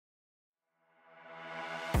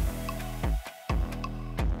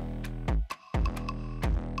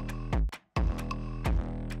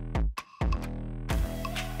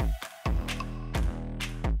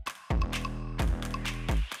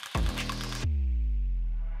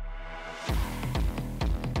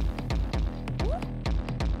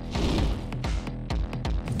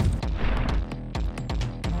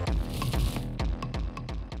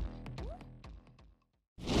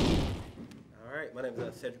name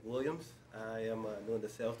is Sedrick Williams. I am new in the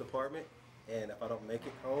sales department, and if I don't make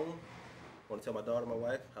it home, I want to tell my daughter and my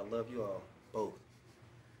wife, I love you all, both.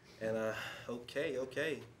 And okay.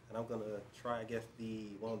 And I'm going to try, I guess, the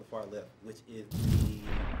one on the far left, which is the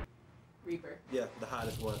Reaper. Yeah, the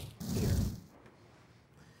hottest one here.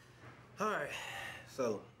 Alright,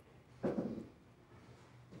 so.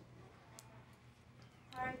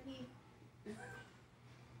 R.I.P.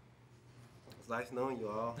 It's nice knowing you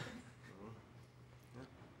all.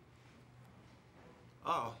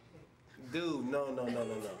 Oh, dude, no.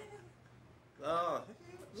 Oh.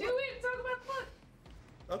 Should we talk about the book?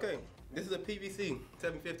 Okay, this is a PVC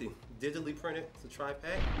 750, digitally printed. It's a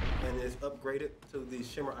tri-pack, and it's upgraded to the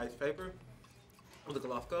shimmer ice paper with the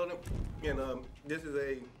gloss coating. And this is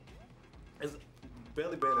it's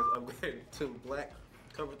belly band is upgraded to black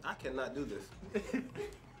cover. I cannot do this.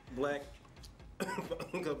 Black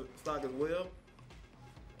covered stock as well.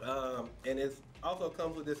 And it also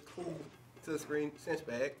comes with this cool to the screen cinch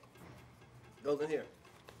bag. Goes in here.